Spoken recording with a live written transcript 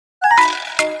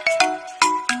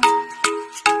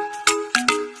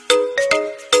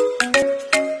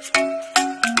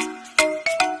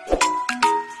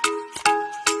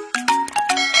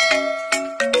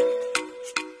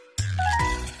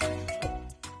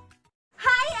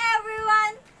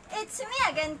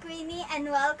And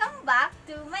welcome back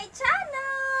to my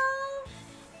channel!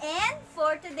 And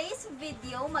for today's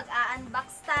video,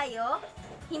 mag-a-unbox tayo.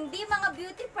 Hindi mga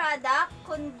beauty product,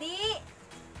 kundi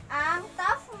ang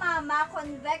Tough Mama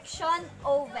Convection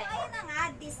Oven. Ayun na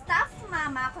nga, this Tough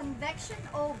Mama Convection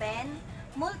Oven,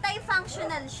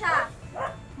 multifunctional siya.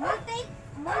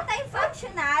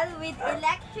 Multifunctional with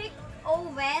electric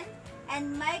oven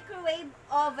and microwave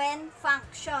oven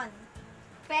function.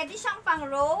 Pwede siyang pang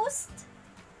roast,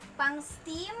 pang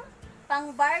steam,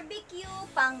 pang barbecue,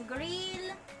 pang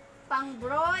grill, pang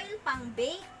broil, pang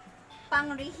bake,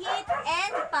 pang reheat,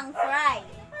 and pang fry.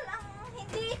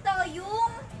 Hindi ito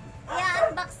yung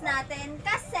i-unbox natin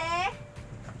kasi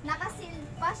nakasil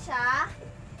pa siya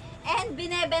and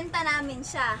binebenta namin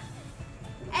siya.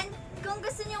 And kung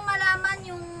gusto nyong malaman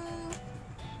yung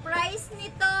price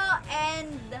nito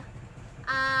and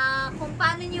kung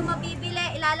paano nyo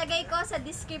mabibili, ilalagay ko sa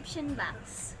description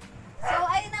box. So,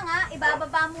 ayun na nga,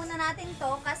 ibababa muna natin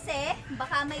to kasi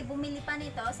baka may bumili pa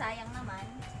nito, sayang naman.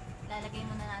 Lalagay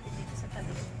muna natin dito sa tabi.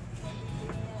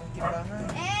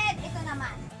 And ito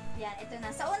naman. Yan, ito na.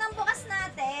 Sa unang bukas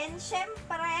natin,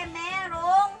 syempre,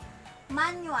 merong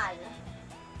manual.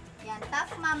 Yan,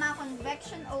 Tough Mama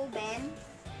Convection Oven.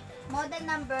 Model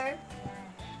number.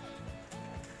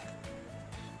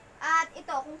 At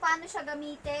ito, kung paano siya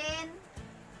gamitin.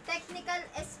 Technical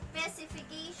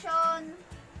specification.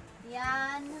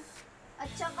 Yan. At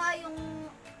saka yung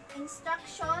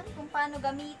instruction kung paano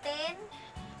gamitin.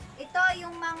 Ito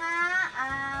yung mga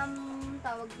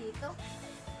tawag dito.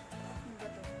 Ano ba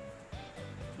to?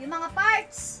 Yung mga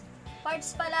parts.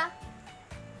 Parts pala.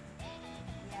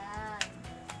 Yan.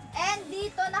 And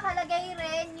dito nakalagay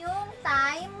rin yung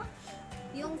time,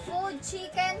 yung food,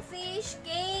 chicken, fish,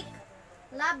 cake,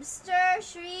 lobster,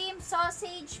 shrimp,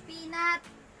 sausage, peanut,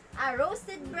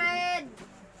 roasted bread,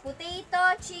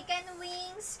 potato, chicken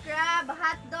wings, crab,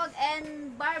 hotdog,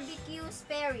 and barbecue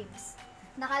spare ribs.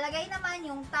 Nakalagay naman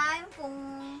yung time kung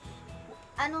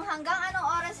hanggang anong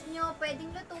oras nyo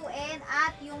pwedeng lutuin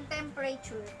at yung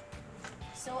temperature.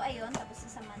 So, ayun, tapos na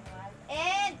sa manual.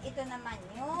 And, ito naman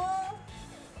yung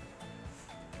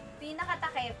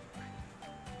pinakatakip.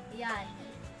 Yan.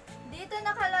 Dito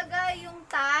nakalagay yung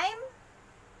timer.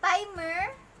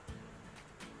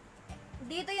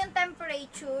 Dito yung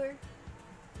temperature.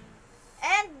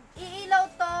 And, iilaw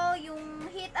to yung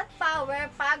heat at power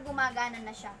pag gumagana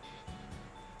na siya.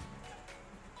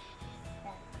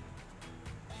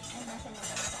 Ay, nasa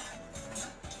nito.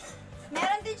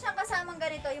 Meron din siyang kasamang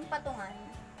ganito, yung patungan.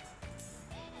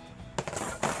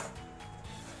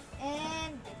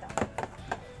 And, dito.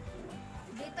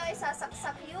 Dito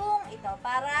isasaksak yung ito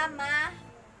para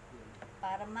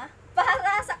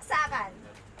saksakan.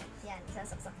 Yan,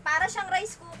 isasaksak. Para siyang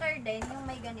rice cooker din, yung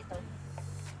may ganito.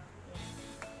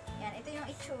 Yan, ito yung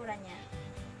itsura niya.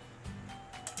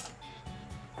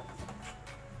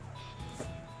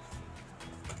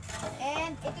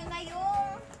 And ito na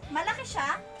yung malaki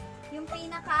siya, yung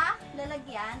pinaka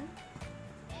lalagyan.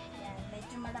 Yan,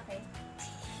 medyo malaki.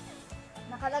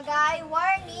 Nakalagay,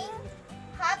 warning,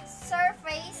 hot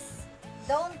surface,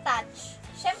 don't touch.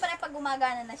 Syempre, pag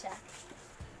gumagana na siya.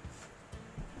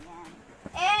 Yan.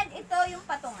 And ito yung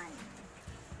patungan.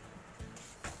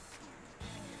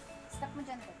 Stop mo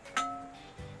dyan.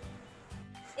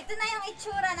 Ito na yung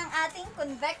itsura ng ating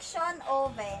convection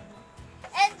oven.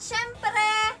 And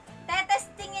syempre,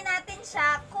 tetestingin natin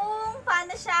siya kung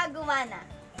paano siya gumana.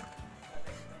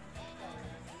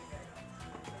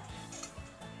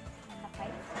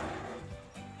 Okay.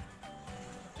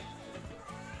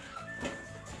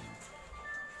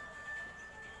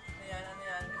 Ano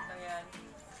yan? Bintang yan.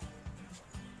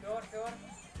 Sure.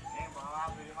 Eh, mga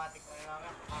problematic na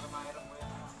lang para mahirap mo yan.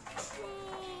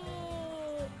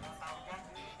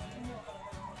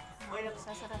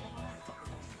 Sasarap ako na.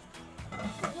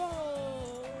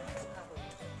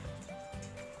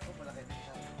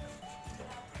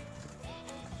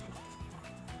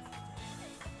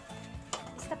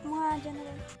 Stop mo nga dyan na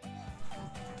lang.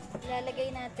 Ilalagay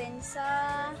natin sa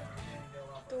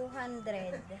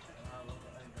 200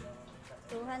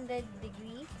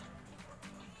 degree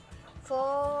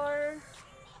for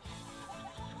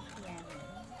yan.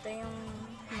 Ito yung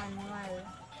manual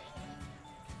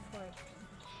 40.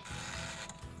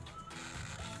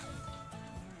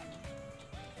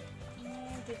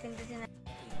 Pipindutin na.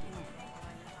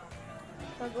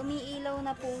 Pag umiilaw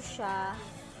na po siya,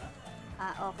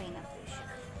 Okay na po siya.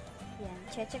 Yan,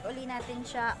 check uli natin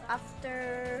siya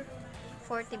after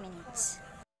 40 minutes.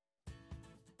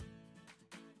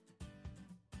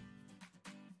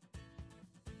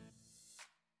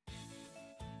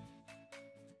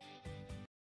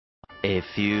 A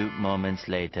few moments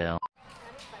later.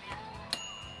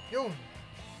 Yung!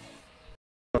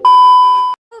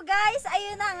 So guys,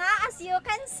 ayun na nga, as you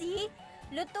can see,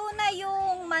 luto na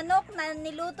yung manok na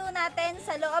niluto natin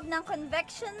sa loob ng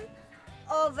convection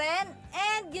oven.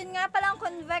 And yun nga palang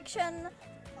convection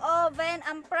oven,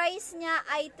 ang price niya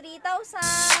ay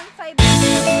 3,500.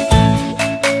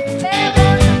 Pero